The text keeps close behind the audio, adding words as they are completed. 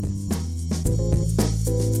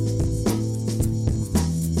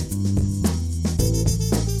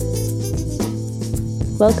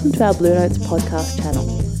Welcome to our Blue Notes podcast channel.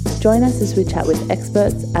 Join us as we chat with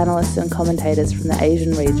experts, analysts and commentators from the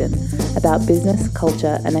Asian region about business,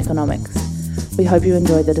 culture and economics. We hope you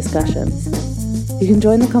enjoy the discussions. You can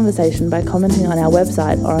join the conversation by commenting on our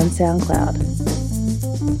website or on SoundCloud.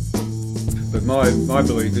 But my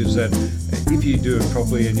belief is that if you do it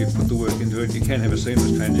properly and you put the work into it, you can have a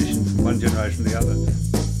seamless transition from one generation to the other.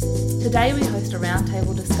 Today we host a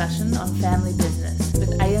roundtable discussion on family business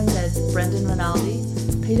with ANZ's Brendan Rinaldi,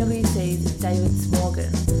 PwC's David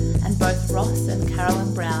Smorgon, and both Ross and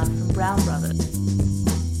Carolyn Brown from Brown Brothers.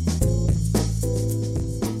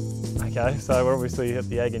 Okay, so we're obviously at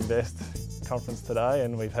the Ag Invest conference today,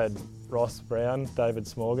 and we've had Ross Brown, David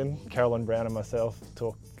Smorgon, Carolyn Brown and myself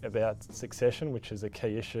talk about succession, which is a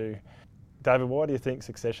key issue. David, why do you think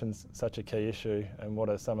succession's such a key issue, and what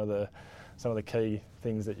are some of the key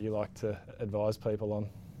things that you like to advise people on?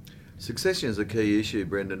 Succession is a key issue,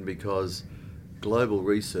 Brendan, because global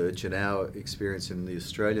research and our experience in the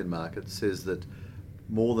Australian market says that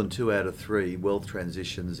more than 2 out of 3 wealth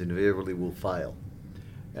transitions invariably will fail.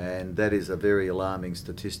 And that is a very alarming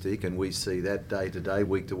statistic, and we see that day to day,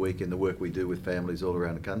 week to week in the work we do with families all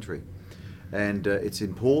around the country. And it's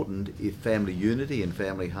important if family unity and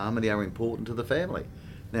family harmony are important to the family.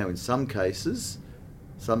 Now, in some cases,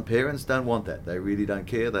 some parents don't want that. They really don't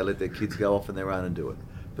care. They let their kids go off on their own and do it.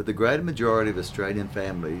 But the greater majority of Australian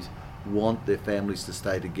families want their families to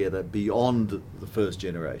stay together beyond the first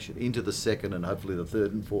generation, into the second and hopefully the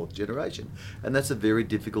third and fourth generation. And that's a very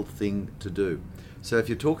difficult thing to do. So if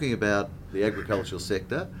you're talking about the agricultural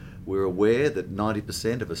sector, we're aware that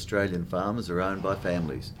 90% of Australian farmers are owned by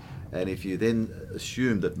families. And if you then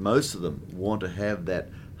assume that most of them want to have that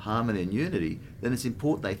harmony and unity, then it's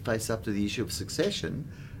important they face up to the issue of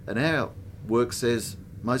succession. And our work says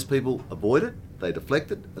most people avoid it, they deflect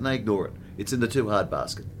it, and they ignore it. It's in the too hard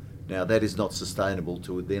basket. Now, that is not sustainable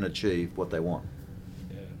to then achieve what they want.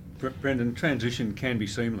 Yeah. Brendan, transition can be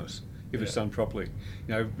seamless if it's done properly.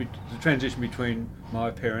 You know, the transition between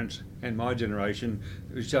my parents and my generation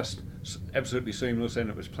was just absolutely seamless, and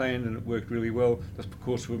it was planned and it worked really well. Of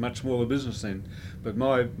course, we're a much smaller business then. But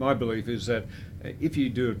my belief is that if you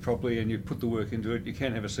do it properly and you put the work into it, you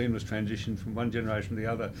can have a seamless transition from one generation to the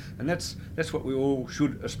other. And that's what we all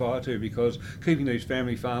should aspire to, because keeping these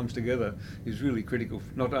family farms together is really critical,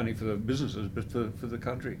 not only for the businesses, but for the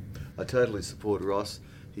country. I totally support Ross.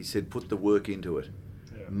 He said put the work into it.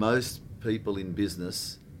 Yeah. Most people in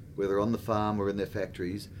business, whether on the farm or in their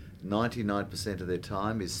factories, 99% of their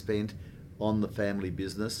time is spent on the family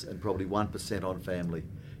business and probably 1% on family.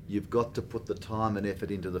 You've got to put the time and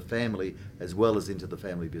effort into the family as well as into the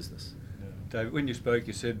family business. Yeah. David, when you spoke,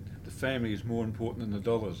 you said the family is more important than the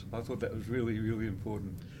dollars. I thought that was really, really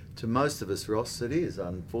important. To most of us, Ross, it is.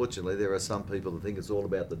 Unfortunately, there are some people that think it's all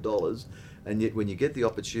about the dollars, and yet when you get the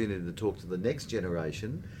opportunity to talk to the next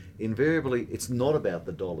generation, invariably it's not about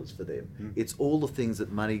the dollars for them. It's all the things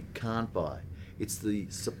that money can't buy. It's the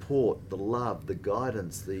support, the love, the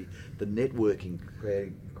guidance, the networking,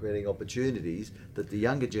 creating opportunities that the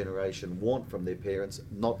younger generation want from their parents,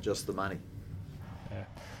 not just the money. Yeah.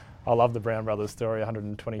 I love the Brown Brothers story,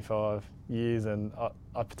 125 years, and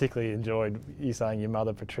I particularly enjoyed you saying your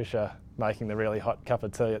mother Patricia making the really hot cup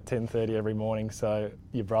of tea at 10:30 every morning, so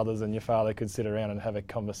your brothers and your father could sit around and have a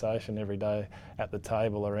conversation every day at the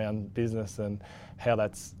table around business and how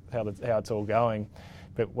it's all going.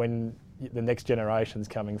 But when the next generation's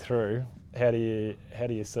coming through, how do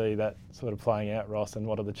you see that sort of playing out, Ross, and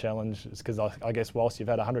what are the challenges? Because I guess whilst you've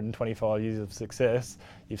had 125 years of success,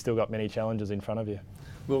 you've still got many challenges in front of you.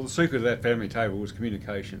 Well, the secret of that family table was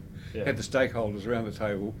communication. Yeah. Had the stakeholders around the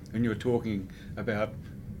table, and you were talking about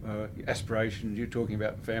aspirations, you're talking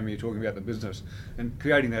about the family, you're talking about the business, and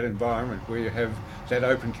creating that environment where you have that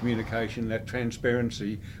open communication, that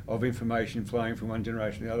transparency of information flowing from one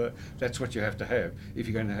generation to the other. That's what you have to have if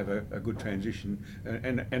you're going to have a good transition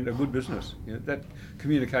and a good business. You know, that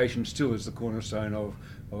communication still is the cornerstone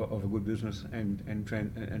of a good business and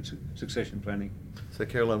succession planning. So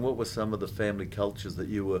Caroline, what were some of the family cultures that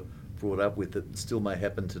you were brought up with that still may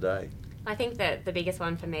happen today? I think that the biggest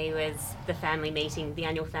one for me was the family meeting, the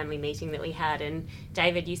annual family meeting that we had. And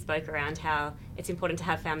David, you spoke around how it's important to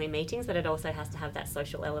have family meetings, but it also has to have that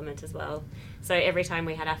social element as well. So every time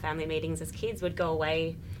we had our family meetings as kids, we'd go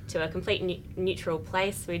away to a complete neutral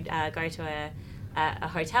place. We'd go to a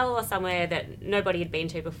hotel or somewhere that nobody had been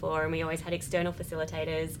to before, and we always had external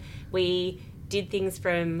facilitators. We did things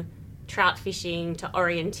from trout fishing to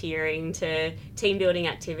orienteering to team building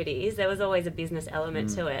activities. There was always a business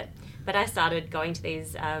element to it. But I started going to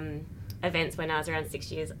these events when I was around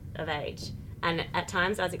 6 years of age, And at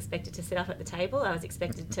times I was expected to sit up at the table. I was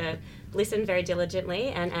expected to listen very diligently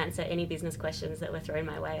and answer any business questions that were thrown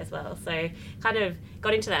my way as well. So kind of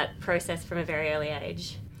got into that process from a very early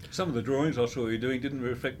age. Some of the drawings I saw you doing didn't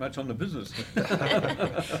reflect much on the business.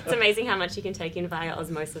 It's amazing how much you can take in via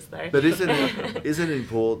osmosis, though. But isn't it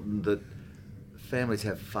important that families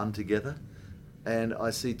have fun together? And I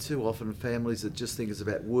see too often families that just think it's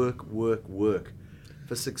about work, work, work.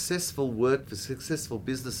 For successful work, for successful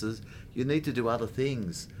businesses, you need to do other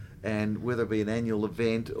things. And whether it be an annual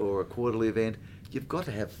event or a quarterly event, you've got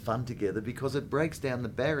to have fun together because it breaks down the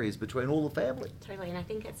barriers between all the family. Totally, and I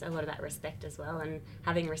think it's a lot about respect as well, and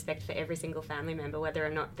having respect for every single family member, whether or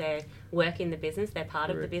not they work in the business, they're part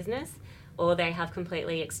of the business, or they have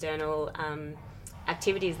completely external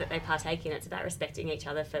activities that they partake in. It's about respecting each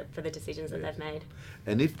other for the decisions that they've made.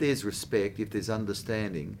 And if there's respect, if there's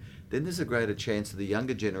understanding, then there's a greater chance that the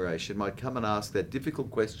younger generation might come and ask that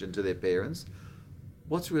difficult question to their parents.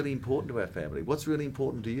 What's really important to our family? What's really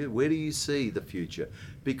important to you? Where do you see the future?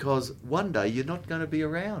 Because one day you're not going to be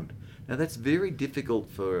around. Now that's very difficult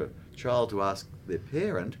for a child to ask their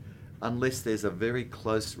parent unless there's a very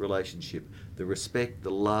close relationship. The respect,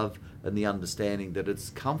 the love and the understanding that it's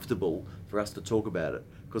comfortable for us to talk about it.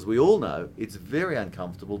 Because we all know it's very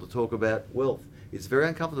uncomfortable to talk about wealth. It's very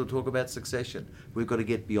uncomfortable to talk about succession. We've got to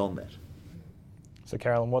get beyond that. So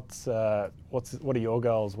Carolyn, what are your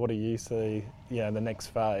goals? What do you see, in the next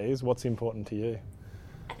phase? What's important to you?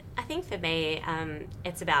 I think for me,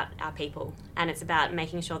 it's about our people, and it's about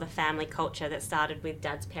making sure the family culture that started with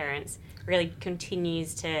Dad's parents really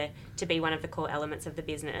continues to be one of the core elements of the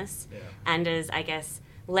business. Yeah. And as, I guess,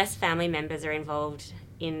 less family members are involved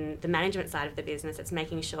in the management side of the business, it's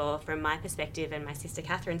making sure from my perspective and my sister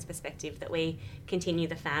Catherine's perspective that we continue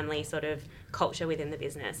the family sort of culture within the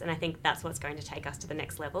business. And I think that's what's going to take us to the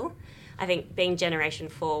next level. I think being Generation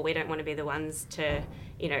 4, we don't want to be the ones to,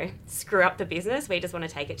 screw up the business. We just want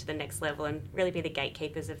to take it to the next level and really be the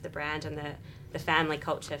gatekeepers of the brand and the family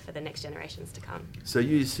culture for the next generations to come. So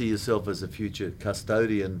you see yourself as a future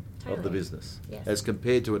custodian of the business, yes, as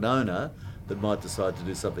compared to an owner that might decide to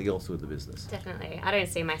do something else with the business. Definitely. I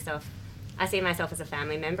see myself as a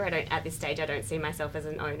family member. At this stage, I don't see myself as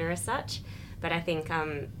an owner as such. But I think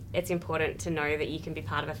it's important to know that you can be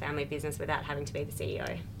part of a family business without having to be the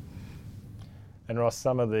CEO. And Ross,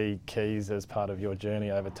 some of the keys as part of your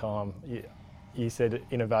journey over time, you said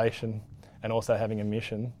innovation and also having a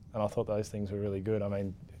mission, and I thought those things were really good. I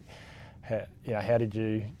mean, how did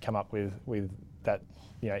you come up with that,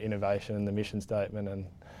 innovation and the mission statement and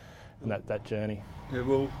that journey? Yeah,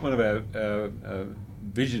 well, one of our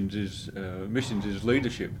missions is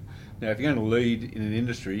leadership. Now, if you're going to lead in an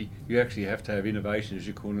industry, you actually have to have innovation as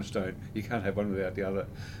your cornerstone. You can't have one without the other.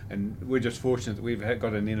 And we're just fortunate that we've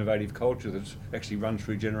got an innovative culture that's actually run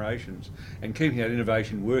through generations. And keeping that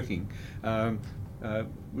innovation working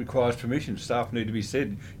requires permission. Staff need to be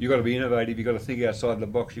said, you've got to be innovative, you've got to think outside the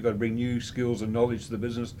box, you've got to bring new skills and knowledge to the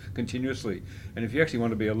business continuously. And if you actually want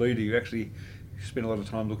to be a leader, you actually spend a lot of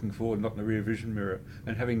time looking forward, not in the rear vision mirror.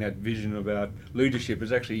 And having that vision about leadership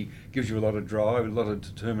actually gives you a lot of drive, a lot of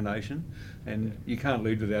determination. And you can't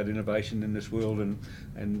lead without innovation in this world.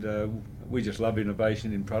 And we just love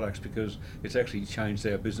innovation in products because it's actually changed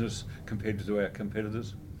our business compared to our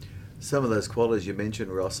competitors. Some of those qualities you mentioned,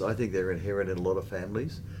 Ross, I think they're inherent in a lot of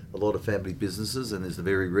families, a lot of family businesses, and there's the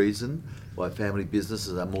very reason why family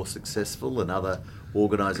businesses are more successful than other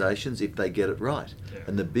organisations if they get it right. Yeah.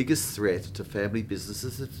 And the biggest threat to family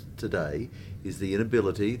businesses today is the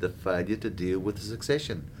inability, the failure to deal with the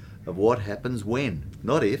succession of what happens when,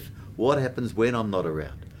 not if, what happens when I'm not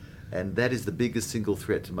around. And that is the biggest single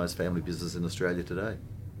threat to most family businesses in Australia today.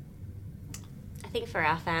 I think for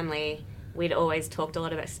our family, we'd always talked a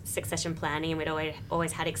lot about succession planning, and we'd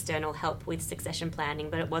always had external help with succession planning,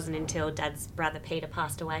 but it wasn't until Dad's brother Peter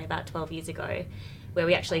passed away about 12 years ago where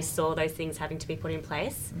we actually saw those things having to be put in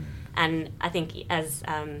place. And I think, as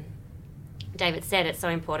David said, it's so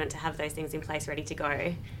important to have those things in place ready to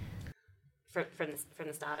go from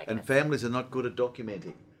the start, I guess. And families are not good at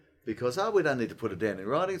documenting because, we don't need to put it down in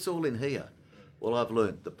writing, it's all in here. Well, I've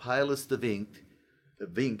learned the palest of ink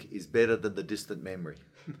is better than the distant memory.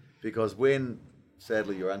 Because when,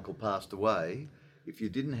 sadly, your uncle passed away, if you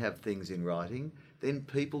didn't have things in writing, then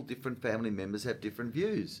different family members have different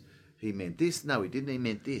views. He meant this, no, he didn't, he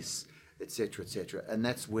meant this, etc., etc. And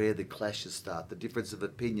that's where the clashes start, the difference of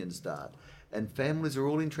opinions start. And families are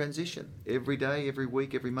all in transition. Every day, every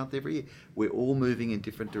week, every month, every year. We're all moving in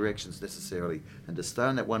different directions necessarily. And to stay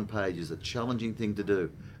on that one page is a challenging thing to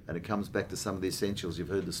do. And it comes back to some of the essentials you've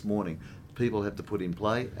heard this morning. People have to put in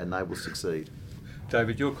play and they will succeed.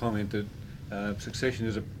 David, your comment that succession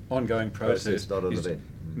is an ongoing process. Not an event.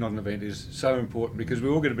 Not an event is so important, because we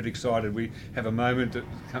all get a bit excited. We have a moment that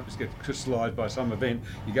gets crystallised by some event.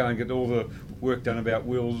 You go and get all the work done about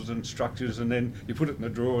wills and structures, and then you put it in the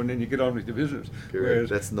drawer, and then you get on with your business. Correct. Whereas,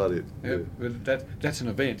 that's not it. That's an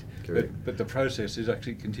event. Correct. But the process is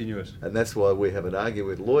actually continuous. And that's why we have an argument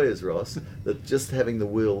with lawyers, Ross, that just having the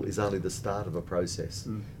will is only the start of a process.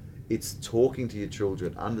 It's talking to your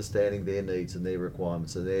children, understanding their needs and their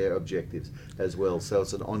requirements and their objectives as well. So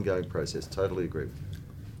it's an ongoing process. Totally agree.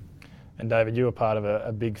 And David, you were part of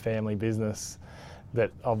a big family business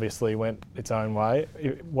that obviously went its own way.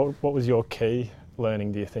 What was your key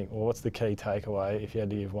learning, do you think? Or what's the key takeaway if you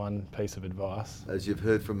had to give one piece of advice? As you've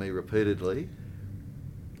heard from me repeatedly,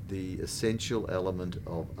 the essential element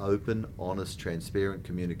of open, honest, transparent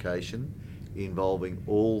communication involving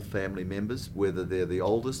all family members, whether they're the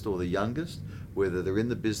oldest or the youngest, whether they're in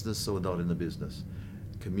the business or not in the business.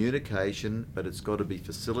 Communication, but it's got to be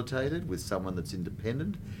facilitated with someone that's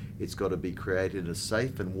independent. It's got to be created in a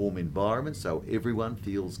safe and warm environment so everyone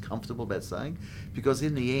feels comfortable about saying, because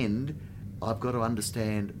in the end, I've got to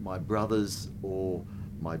understand my brother's or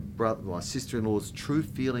my sister-in-law's true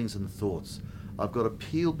feelings and thoughts. I've got to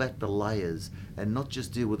peel back the layers and not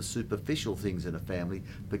just deal with the superficial things in a family,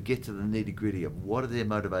 but get to the nitty-gritty of what are their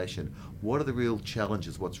motivation, what are the real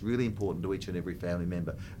challenges, what's really important to each and every family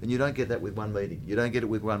member. And you don't get that with one meeting. You don't get it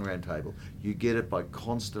with one round table. You get it by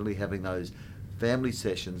constantly having those family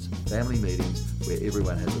sessions, family meetings where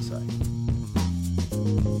everyone has a say.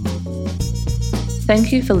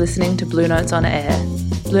 Thank you for listening to Blue Notes on Air.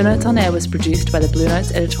 Blue Notes on Air was produced by the Blue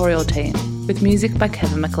Notes editorial team, with music by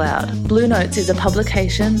Kevin MacLeod. Blue Notes is a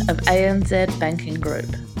publication of ANZ Banking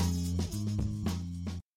Group.